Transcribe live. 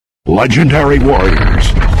Legendary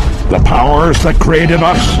warriors, the powers that created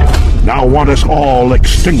us now want us all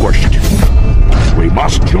extinguished. We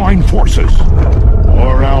must join forces,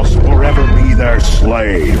 or else forever be their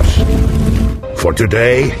slaves. For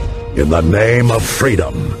today, in the name of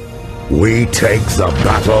freedom, we take the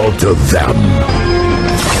battle to them.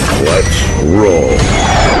 Let's roll.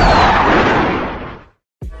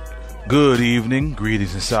 Good evening,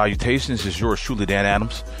 greetings and salutations. It's yours truly, Dan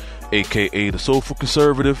Adams, a.k.a. the Soulful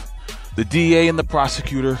Conservative, the DA and the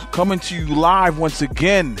prosecutor, coming to you live once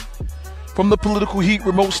again from the Political Heat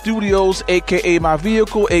Remote Studios, a.k.a. my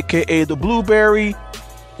vehicle, a.k.a. the Blueberry.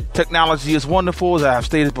 Technology is wonderful, as I have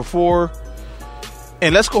stated before.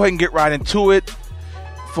 And let's go ahead and get right into it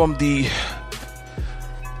from the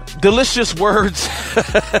delicious words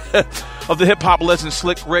of the hip-hop legend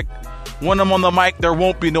Slick Rick. When I'm on the mic, there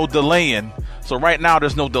won't be no delaying. So right now,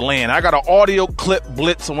 there's no delaying. I got an audio clip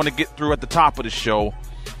blitz I want to get through at the top of the show.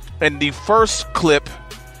 And the first clip,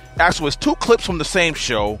 actually, it's two clips from the same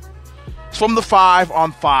show. It's from The Five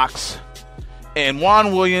on Fox. And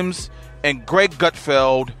Juan Williams and Greg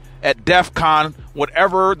Gutfeld at DEF CON,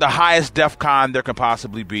 whatever the highest DEF CON there can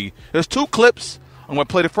possibly be. There's two clips. I'm going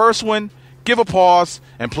to play the first one, give a pause,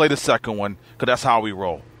 and play the second one, because that's how we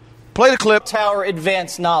roll. Play the clip. Tower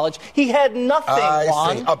advanced knowledge. He had nothing,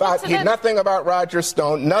 Juan. Nothing about Roger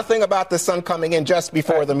Stone, nothing about the sun coming in just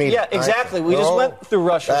before the meeting. Yeah, exactly. We just went through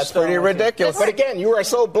Roger That's Stone. Pretty ridiculous. But again, you are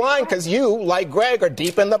so blind because you, like Greg, are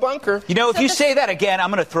deep in the bunker. You know, if you say that again, I'm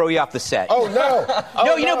going to throw you off the set. Oh, no.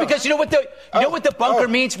 Because you know what the bunker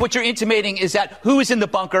means? What you're intimating is that who is in the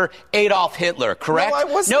bunker? Adolf Hitler, correct? No, I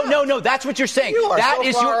was No, that's what you're saying. You are that so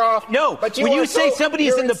is far your off. No, but when you say somebody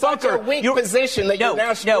is in the bunker, such a weak position that you're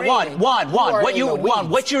now screaming. Juan,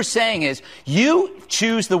 what you're saying is you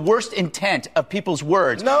choose the worst intent of people's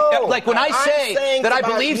words. No. Like when I say that I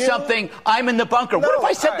believe something, I'm in the bunker. What if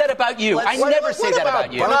I said that about you? I never say that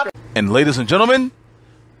about you. And ladies and gentlemen,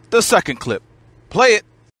 the second clip. Play it.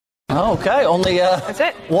 Okay, only that's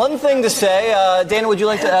it. One thing to say. Dana, would you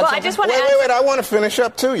like to add something? I just want to Wait, I want to finish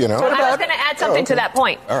up too, you know. I was going to add something to that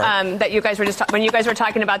point that you guys were just when you guys were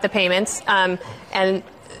talking about the payments and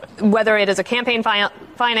whether it is a campaign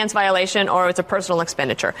finance violation or it's a personal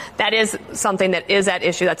expenditure. That is something that is at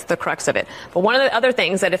issue. That's the crux of it. But one of the other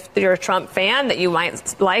things that if you're a Trump fan that you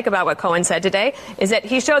might like about what Cohen said today is that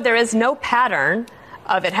he showed there is no pattern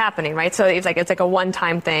of it happening, right? So it's like a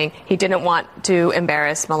one-time thing. He didn't want to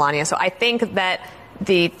embarrass Melania. So I think that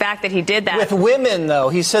the fact that he did that with women, though,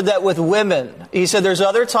 he said that with women. He said there's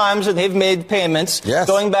other times that they've made payments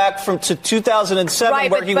going back to 2007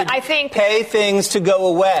 where he would pay things to go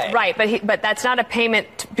away. Right, but that's not a payment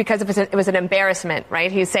because it was an embarrassment,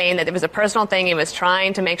 right? He's saying that it was a personal thing. He was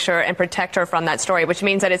trying to make sure and protect her from that story, which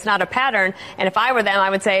means that it's not a pattern. And if I were them, I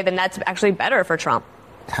would say then that's actually better for Trump.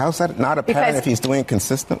 How's that not a pattern if he's doing it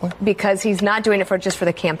consistently? Because he's not doing it just for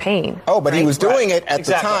the campaign. Oh, but he was doing it at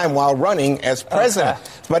the time while running as president.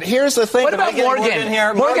 But here's the thing. What about Morgan?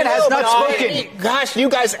 Morgan has not spoken. Gosh, you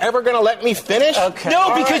guys ever going to let me finish? Okay.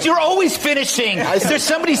 No, because you're always finishing. There's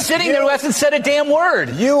somebody sitting there who hasn't said a damn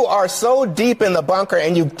word. You are so deep in the bunker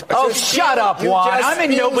and you... Oh, shut up, Juan. I'm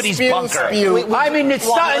in nobody's bunker. I mean, it's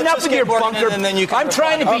not enough of your bunker. I'm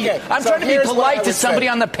trying to be polite to somebody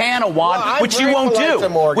on the panel, Juan, which you won't do.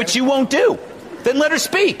 Which you won't do. Then let her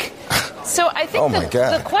speak. So I think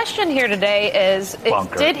the question here today is,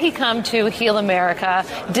 did he come to heal America?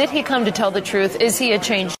 Did he come to tell the truth? Is he a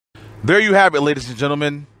change? There you have it, ladies and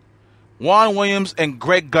gentlemen. Juan Williams and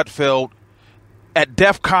Greg Gutfeld at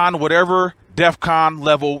DEF CON, whatever DEF CON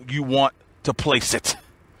level you want to place it.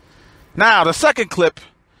 Now, the second clip,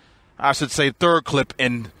 I should say third clip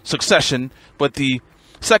in succession, but the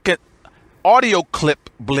second audio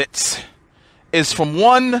clip blitz is from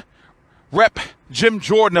one Rep. Jim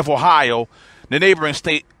Jordan of Ohio, the neighboring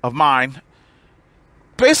state of mine,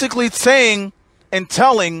 basically saying and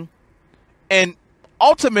telling and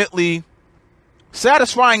ultimately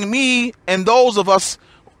satisfying me and those of us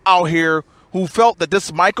out here who felt that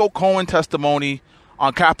this Michael Cohen testimony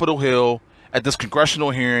on Capitol Hill at this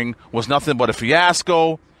congressional hearing was nothing but a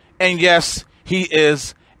fiasco. And yes, he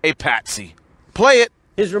is a patsy. Play it.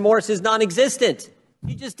 His remorse is non-existent.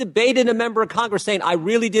 He just debated a member of Congress saying, I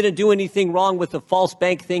really didn't do anything wrong with the false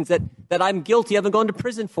bank things that I'm guilty of and going to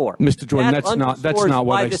prison for. Mr. Jordan, that's not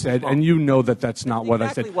what I said, and you know that's not what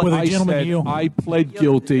I said. I pled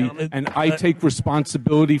guilty, and I take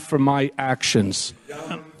responsibility for my actions.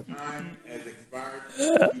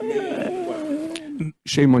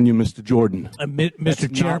 Shame on you, Mr. Jordan.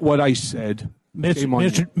 Mr. Chairman, not what I said.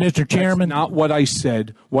 Mr. Chairman, not what I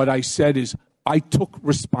said. What I said is I took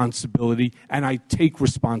responsibility, and I take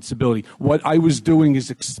responsibility. What I was doing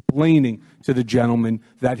is explaining to the gentleman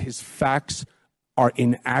that his facts are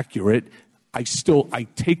inaccurate. I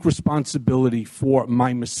take responsibility for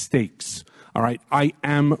my mistakes. All right, I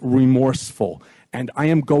am remorseful, and I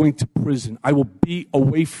am going to prison. I will be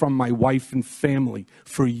away from my wife and family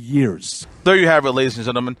for years. There you have it, ladies and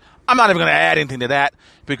gentlemen. I'm not even going to add anything to that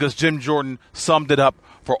because Jim Jordan summed it up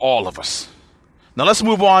for all of us. Now let's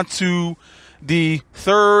move on to the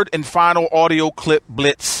third and final audio clip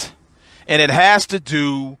blitz, and it has to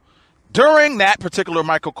do during that particular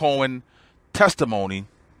Michael Cohen testimony.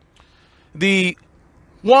 The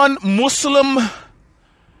one Muslim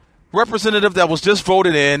representative that was just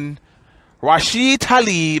voted in, Rashid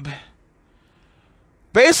Tlaib,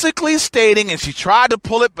 basically stating, and she tried to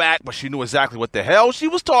pull it back, but she knew exactly what the hell she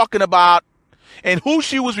was talking about and who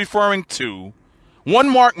she was referring to, one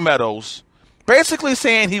Mark Meadows, basically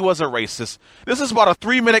saying he was a racist. This is about a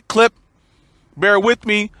 3-minute clip. Bear with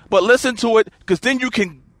me, but listen to it because then you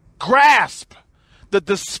can grasp the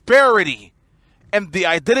disparity and the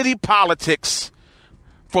identity politics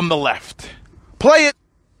from the left. Play it.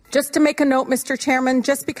 Just to make a note, Mr. Chairman,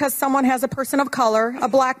 just because someone has a person of color, a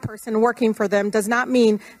black person working for them, does not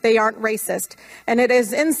mean they aren't racist. And it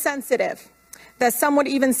is insensitive that some would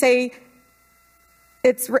even say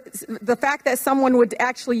it's the fact that someone would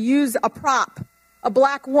actually use a prop, a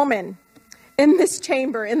black woman, in this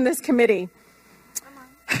chamber, in this committee,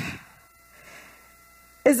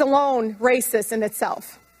 is alone racist in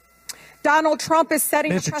itself. Donald Trump is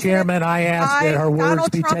setting Mr. Chairman, I ask that her words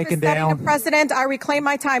be taken down. President, I reclaim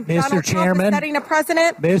my time. Mr. Donald Chairman, Trump is setting a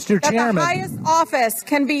precedent. Mr. Chairman, the highest office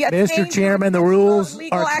can be Mr. Chairman, the rules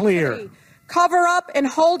are clear. Activity. Cover up and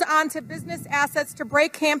hold on to business assets to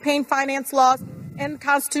break campaign finance laws and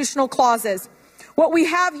constitutional clauses. What we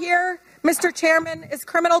have here, Mr. Chairman, is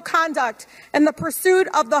criminal conduct and the pursuit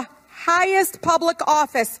of the highest public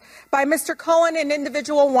office by Mr. Cohen and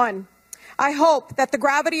Individual One. I hope that the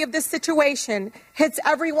gravity of this situation hits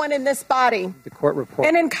everyone in this body, the court report,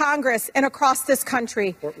 and in Congress and across this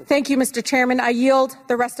country. Thank you, Mr. Chairman. I yield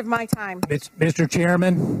the rest of my time. Mr.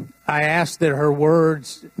 Chairman, I ask that her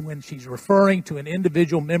words, when she's referring to an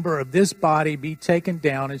individual member of this body, be taken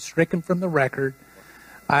down and stricken from the record.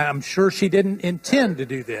 I'm sure she didn't intend to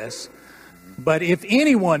do this, but if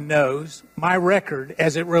anyone knows my record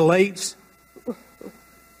as it relates,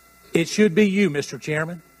 it should be you, Mr.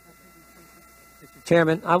 Chairman.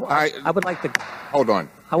 Chairman, I would like to... Hold on.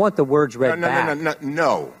 I want the words read back.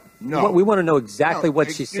 No. We want to know exactly what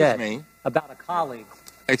she said about a colleague.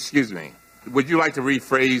 Excuse me. Would you like to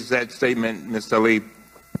rephrase that statement, Ms. Tlaib?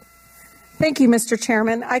 Thank you, Mr.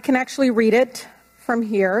 Chairman. I can actually read it from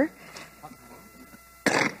here.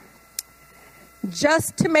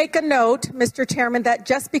 Just to make a note, Mr. Chairman, that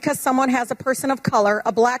just because someone has a person of color,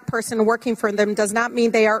 a black person working for them, does not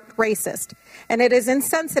mean they are racist. And it is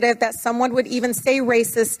insensitive that someone would even say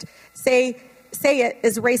racist, say it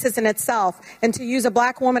is racist in itself, and to use a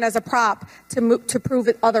black woman as a prop to prove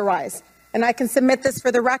it otherwise. And I can submit this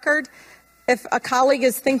for the record. If a colleague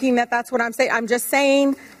is thinking that that's what I'm saying, I'm just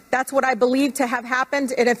saying that's what I believe to have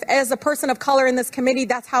happened. And if, as a person of color in this committee,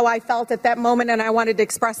 that's how I felt at that moment, and I wanted to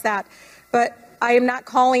express that. But I am not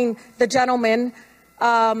calling the gentleman,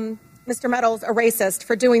 Mr. Meadows, a racist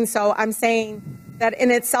for doing so. I'm saying that in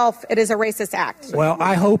itself, it is a racist act. Well,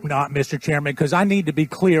 I hope not, Mr. Chairman, because I need to be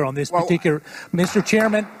clear on this particular. Mr.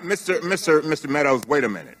 Chairman, Mr. Meadows, wait a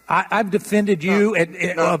minute. I've defended you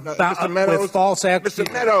with false accusations.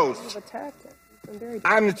 Mr. Meadows,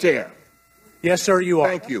 I'm the chair. Yes, sir, you are.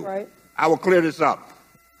 Thank you. Right. I will clear this up.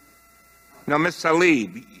 Now, Ms.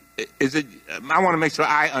 Tlaib, I want to make sure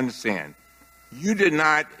I understand. You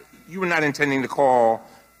were not intending to call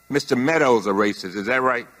Mr. Meadows a racist, is that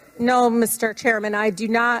right? No, Mr. Chairman, I do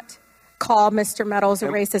not call Mr. Meadows a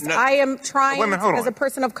racist. I am trying, as a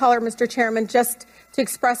person of color, Mr. Chairman, just to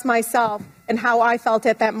express myself and how I felt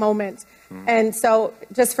at that moment. And so,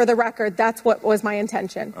 just for the record, that's what was my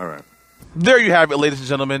intention. All right. There you have it, ladies and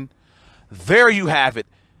gentlemen. There you have it.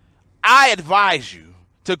 I advise you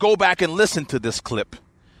to go back and listen to this clip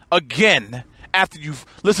again after you've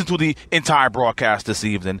listened to the entire broadcast this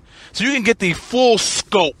evening, so you can get the full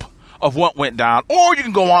scope of what went down, or you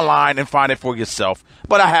can go online and find it for yourself.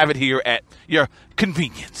 But I have it here at your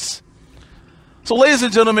convenience. So, ladies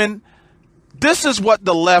and gentlemen, this is what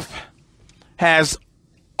the left has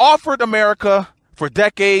offered America for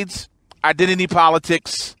decades: identity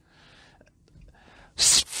politics,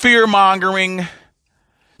 fear-mongering,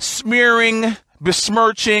 smearing,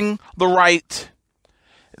 besmirching the right.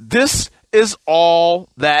 This is all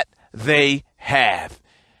that they have.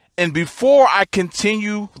 And before I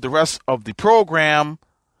continue the rest of the program,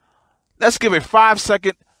 let's give a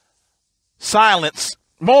 5-second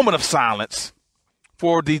moment of silence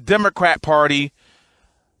for the Democrat Party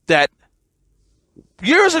that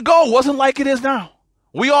years ago wasn't like it is now.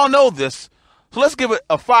 We all know this. So let's give it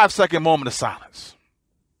a 5-second moment of silence.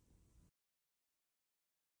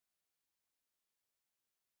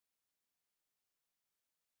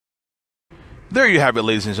 There you have it,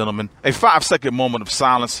 ladies and gentlemen. A 5-second moment of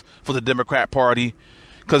silence for the Democrat Party.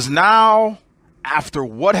 Because now, after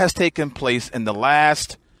what has taken place in the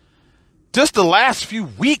last few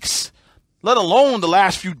weeks, let alone the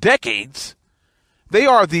last few decades, they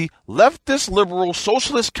are the leftist, liberal,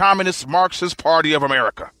 socialist, communist, Marxist Party of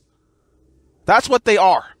America. That's what they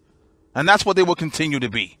are. And that's what they will continue to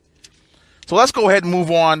be. So let's go ahead and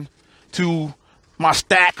move on to my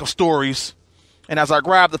stack of stories. And as I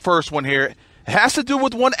grab the first one here, it has to do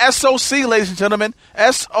with one SOC, ladies and gentlemen.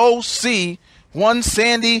 SOC, one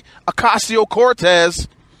Sandy Ocasio-Cortez.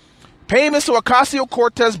 Payments to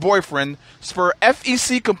Ocasio-Cortez boyfriend spur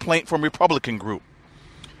FEC complaint from Republican group.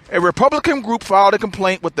 A Republican group filed a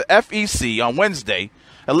complaint with the FEC on Wednesday,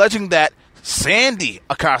 alleging that Sandy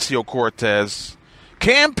Ocasio-Cortez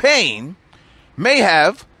campaign may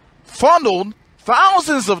have funneled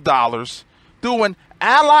thousands of dollars through an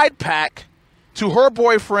allied PAC to her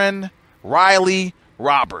boyfriend, Riley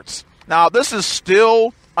Roberts. Now, this is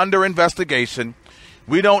still under investigation.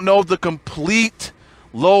 We don't know the complete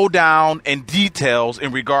lowdown and details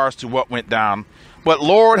in regards to what went down. But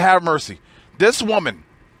Lord have mercy. This woman,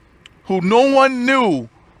 who no one knew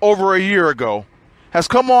over a year ago, has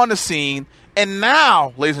come on the scene. And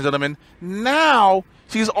now, ladies and gentlemen, now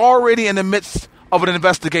she's already in the midst of an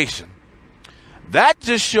investigation. That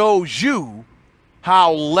just shows you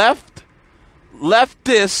how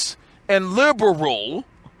leftist and liberal,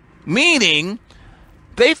 meaning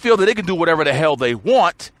they feel that they can do whatever the hell they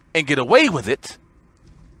want and get away with it.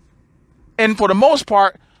 And for the most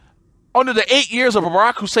part, under the 8 years of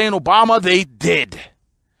Barack Hussein Obama, they did.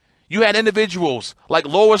 You had individuals like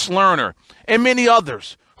Lois Lerner and many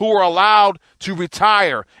others who were allowed to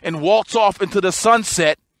retire and waltz off into the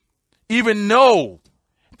sunset, even though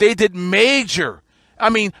they did major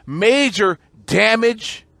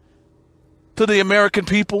damage to the American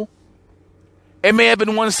people. It may have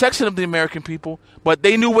been one section of the American people, but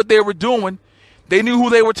they knew what they were doing. They knew who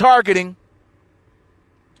they were targeting.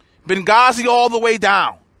 Benghazi all the way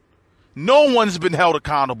down. No one's been held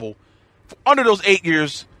accountable under those 8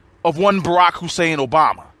 years of one Barack Hussein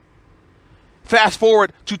Obama. Fast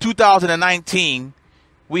forward to 2019,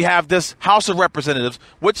 we have this House of Representatives,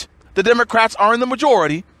 which the Democrats are in the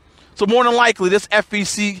majority. So more than likely, this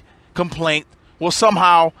FEC complaint will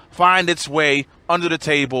somehow find its way under the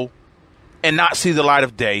table and not see the light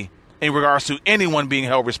of day in regards to anyone being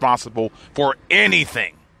held responsible for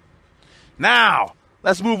anything. Now,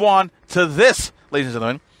 let's move on to this, ladies and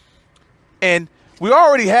gentlemen. And we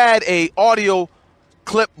already had a audio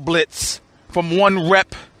clip blitz from one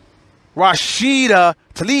rep, Rashida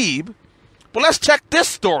Tlaib. But let's check this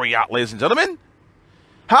story out, ladies and gentlemen.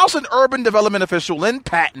 House and Urban Development official Lynn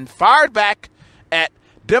Patton fired back at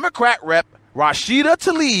Democrat rep Rashida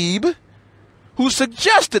Tlaib, who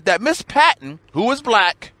suggested that Miss Patton, who is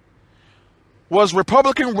black, was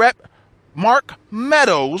Republican rep Mark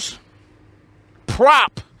Meadows'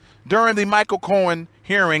 prop during the Michael Cohen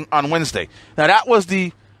hearing on Wednesday. Now, that was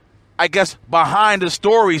the, behind the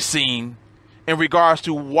story scene in regards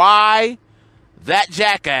to why that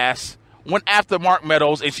jackass went after Mark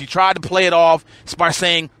Meadows, and she tried to play it off by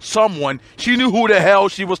saying someone. She knew who the hell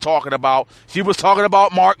she was talking about. She was talking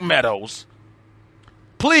about Mark Meadows.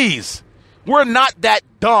 Please, we're not that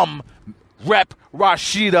dumb, Rep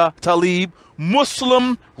Rashida Tlaib.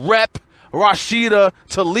 Muslim Rep Rashida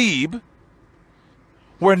Tlaib.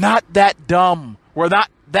 We're not that dumb. We're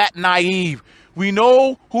not that naive. We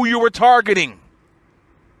know who you were targeting.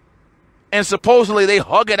 And supposedly they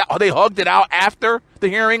hugged it out after the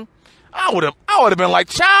hearing. I would have been like,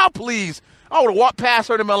 child, please. I would have walked past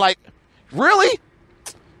her and been like, really?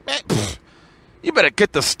 Man, you better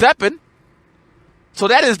get to stepping. So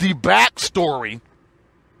that is the backstory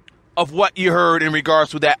of what you heard in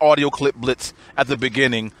regards to that audio clip blitz at the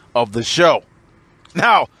beginning of the show.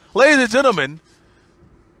 Now, ladies and gentlemen,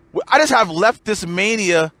 I just have left this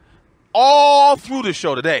mania all through the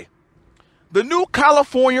show today. The new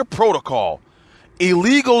California protocol.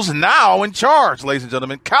 Illegals now in charge, ladies and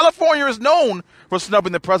gentlemen. California is known for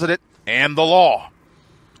snubbing the president and the law.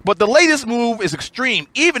 But the latest move is extreme,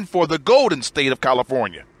 even for the golden state of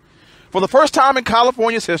California. For the first time in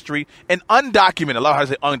California's history, an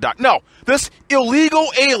undocumented, this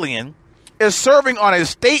illegal alien is serving on a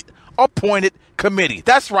state-appointed committee.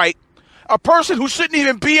 That's right. A person who shouldn't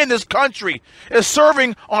even be in this country is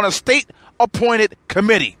serving on a state-appointed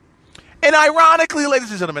committee. And ironically,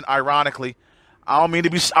 ladies and gentlemen, ironically, I don't mean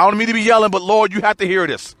to be yelling, but Lord, you have to hear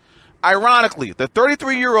this. Ironically, the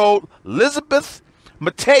 33-year-old Elizabeth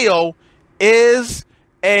Mateo is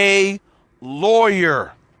a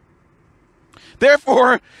lawyer.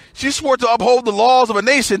 Therefore, she swore to uphold the laws of a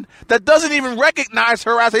nation that doesn't even recognize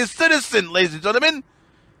her as a citizen, ladies and gentlemen.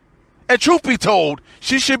 And truth be told,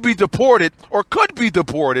 she should be deported, or could be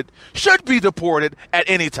deported, should be deported at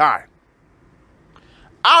any time.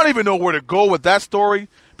 I don't even know where to go with that story,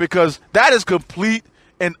 because that is complete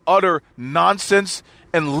and utter nonsense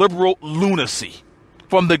and liberal lunacy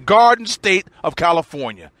from the Garden State of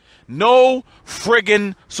California. No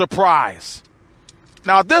friggin' surprise.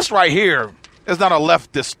 Now, this right here is not a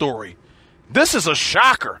leftist story. This is a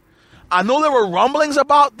shocker. I know there were rumblings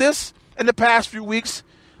about this in the past few weeks,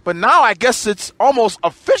 but now I guess it's almost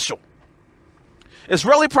official.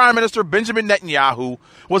 Israeli Prime Minister Benjamin Netanyahu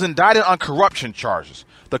was indicted on corruption charges,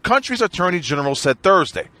 the country's Attorney General said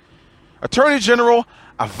Thursday. Attorney General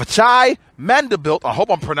Avichai Mandelblit, I hope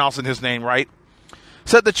I'm pronouncing his name right,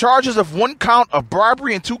 said the charges of 1 count of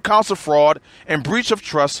bribery and 2 counts of fraud and breach of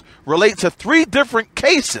trust relate to 3 different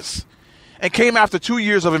cases and came after 2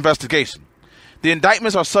 years of investigation. The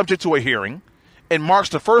indictments are subject to a hearing and marks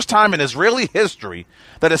the first time in Israeli history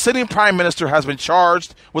that a sitting prime minister has been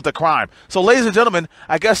charged with a crime. So, ladies and gentlemen,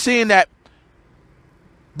 I guess seeing that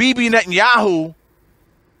Bibi Netanyahu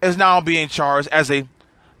is now being charged as a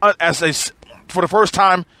for the first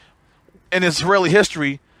time in Israeli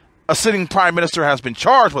history, a sitting prime minister has been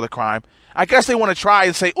charged with a crime. I guess they want to try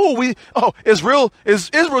and say, Israel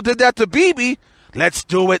did that to Bibi. Let's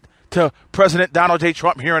do it to President Donald J.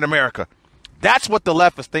 Trump here in America. That's what the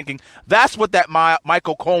left is thinking. That's what that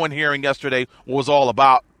Michael Cohen hearing yesterday was all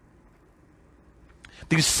about.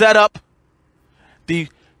 The setup, the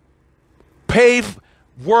pave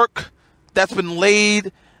work that's been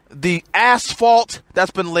laid, the asphalt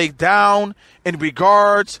that's been laid down in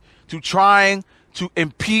regards to trying to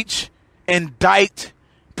impeach, indict,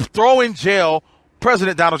 throw in jail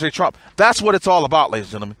President Donald J. Trump. That's what it's all about, ladies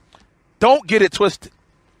and gentlemen. Don't get it twisted.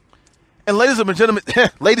 And ladies and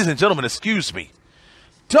gentlemen, excuse me.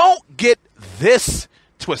 Don't get this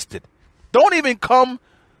twisted. Don't even come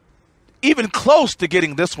even close to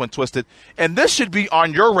getting this one twisted. And this should be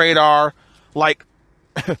on your radar, like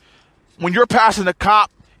when you're passing a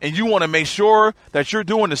cop and you want to make sure that you're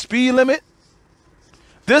doing the speed limit.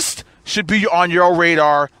 This should be on your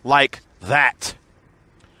radar like that.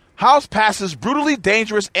 House passes brutally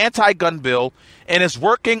dangerous anti-gun bill and is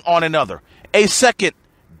working on another, a second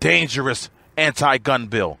dangerous anti-gun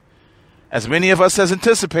bill. As many of us has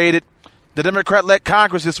anticipated, the Democrat-led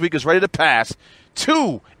Congress this week is ready to pass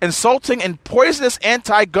 2 insulting and poisonous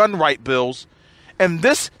anti-gun right bills, and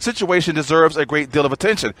this situation deserves a great deal of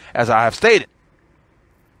attention, as I have stated.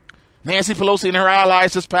 Nancy Pelosi and her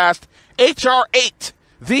allies just passed H.R. 8,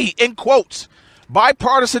 the, in quotes,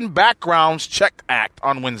 Bipartisan Backgrounds Check Act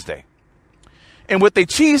on Wednesday. And with a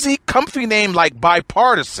cheesy, comfy name like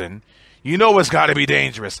bipartisan, you know it's got to be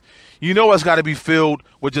dangerous. You know it's got to be filled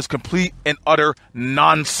with just complete and utter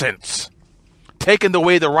nonsense, taking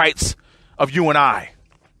away the rights of you and I.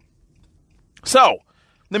 So,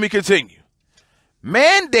 let me continue.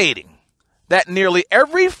 Mandating that nearly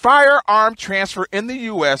every firearm transfer in the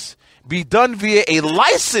U.S. be done via a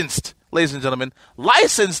licensed, ladies and gentlemen,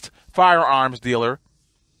 licensed firearms dealer,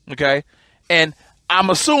 okay? And I'm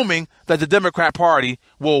assuming that the Democrat Party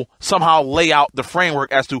will somehow lay out the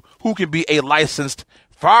framework as to who can be a licensed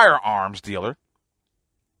firearms dealer,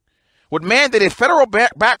 would mandate a federal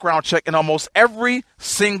background check in almost every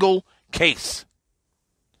single case.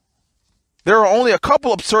 There are only a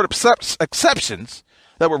couple absurd exceptions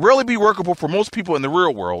that would really be workable for most people in the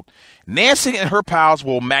real world. Nancy and her pals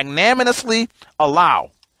will magnanimously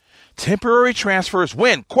allow temporary transfers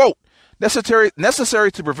when, quote,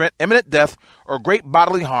 necessary to prevent imminent death or great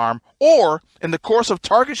bodily harm, or in the course of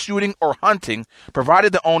target shooting or hunting,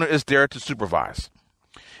 provided the owner is there to supervise.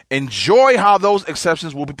 Enjoy how those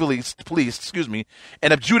exceptions will be policed,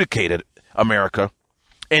 and adjudicated, America.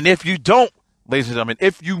 And if you don't, ladies and gentlemen,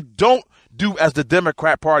 if you don't do as the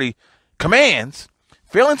Democrat Party commands,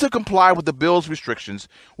 failing to comply with the bill's restrictions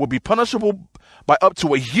will be punishable by up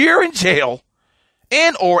to a year in jail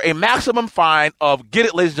and or a maximum fine of, get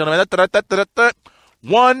it, ladies and gentlemen,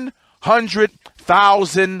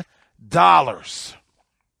 $100,000.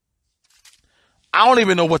 I don't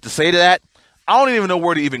even know what to say to that. I don't even know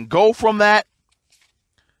where to even go from that.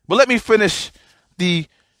 But let me finish the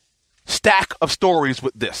stack of stories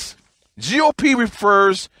with this. GOP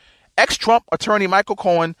refers ex-Trump attorney Michael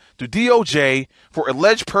Cohen to DOJ for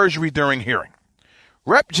alleged perjury during hearing.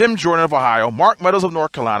 Rep. Jim Jordan of Ohio, Mark Meadows of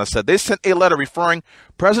North Carolina said they sent a letter referring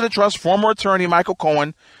President Trump's former attorney Michael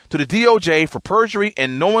Cohen to the DOJ for perjury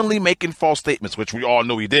and knowingly making false statements, which we all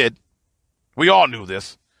knew he did. We all knew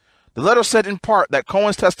this. The letter said in part that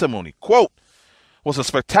Cohen's testimony, quote, was a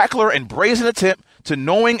spectacular and brazen attempt to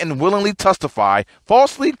knowing and willingly testify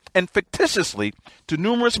falsely and fictitiously to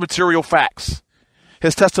numerous material facts.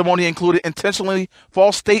 His testimony included intentionally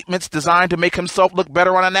false statements designed to make himself look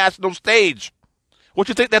better on a national stage. What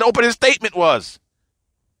do you think that opening statement was?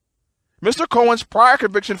 Mr. Cohen's prior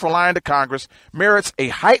conviction for lying to Congress merits a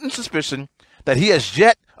heightened suspicion that he has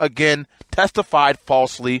yet again testified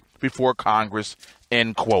falsely before Congress,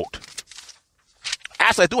 end quote.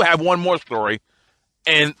 Actually, I do have one more story,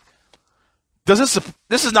 and this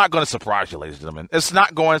is not going to surprise you, ladies and gentlemen. It's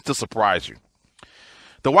not going to surprise you.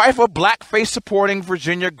 The wife of blackface-supporting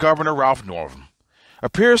Virginia Governor Ralph Northam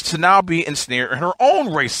appears to now be ensnared in her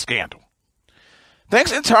own race scandal,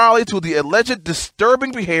 thanks entirely to the alleged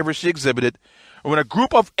disturbing behavior she exhibited when a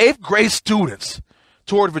group of 8th grade students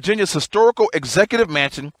toured Virginia's historical executive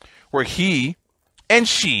mansion where she and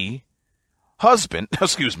her husband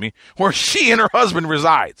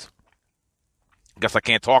resides. Guess I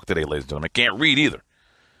can't talk today, ladies and gentlemen. I can't read either.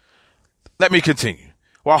 Let me continue.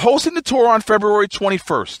 While hosting the tour on February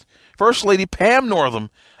 21st, First Lady Pam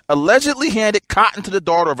Northam allegedly handed cotton to the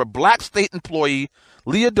daughter of a black state employee,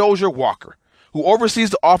 Leah Dozier Walker, who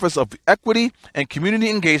oversees the Office of Equity and Community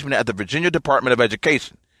Engagement at the Virginia Department of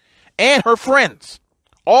Education, and her friends.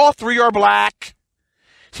 All 3 are black.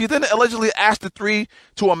 She then allegedly asked the 3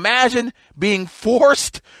 to imagine being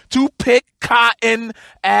forced to pick cotton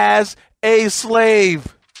as a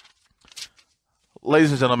slave.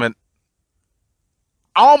 Ladies and gentlemen,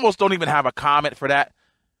 I almost don't even have a comment for that,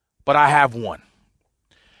 but I have one.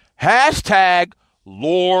 Hashtag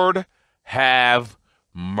Lord have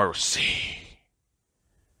mercy.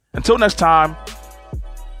 Until next time,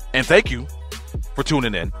 and thank you for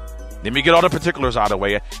tuning in. Let me get all the particulars out of the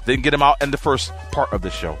way, then get them out in the first part of the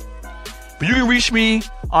show. But you can reach me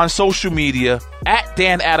on social media at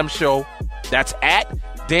Dan Adams Show. That's at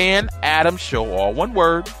Dan Adams Show, all one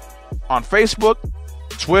word, on Facebook,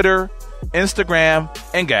 Twitter, Instagram,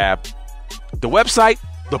 and Gab. The website,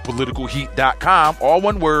 thepoliticalheat.com, all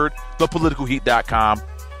one word, thepoliticalheat.com.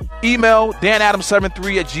 Email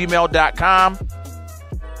danadams73@gmail.com.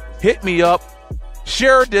 Hit me up.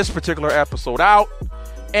 Share this particular episode out.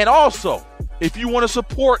 And also, if you want to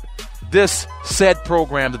support this said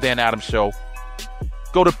program, The Dan Adams Show,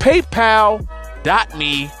 go to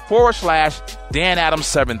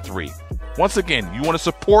paypal.me/danadams73. Once again, you want to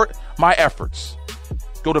support my efforts,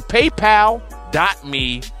 go to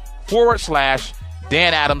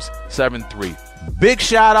paypal.me/danadams73. Big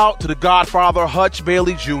shout out to the Godfather Hutch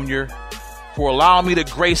Bailey Jr. for allowing me to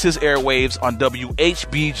grace his airwaves on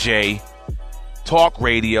WHBJ Talk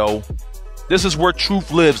Radio. This is where truth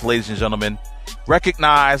lives, ladies and gentlemen.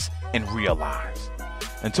 Recognize and realize.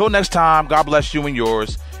 Until next time, God bless you and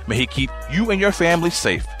yours. May he keep you and your family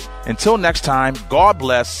safe. Until next time, God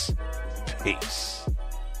bless. Peace.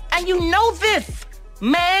 And you know this,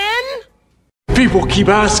 man? People keep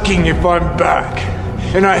asking if I'm back,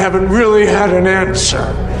 and I haven't really had an answer.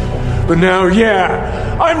 But now,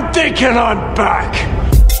 yeah, I'm thinking I'm back.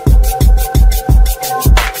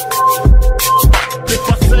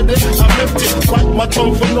 If I said it, I meant it. Bite my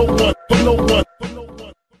tongue for no one,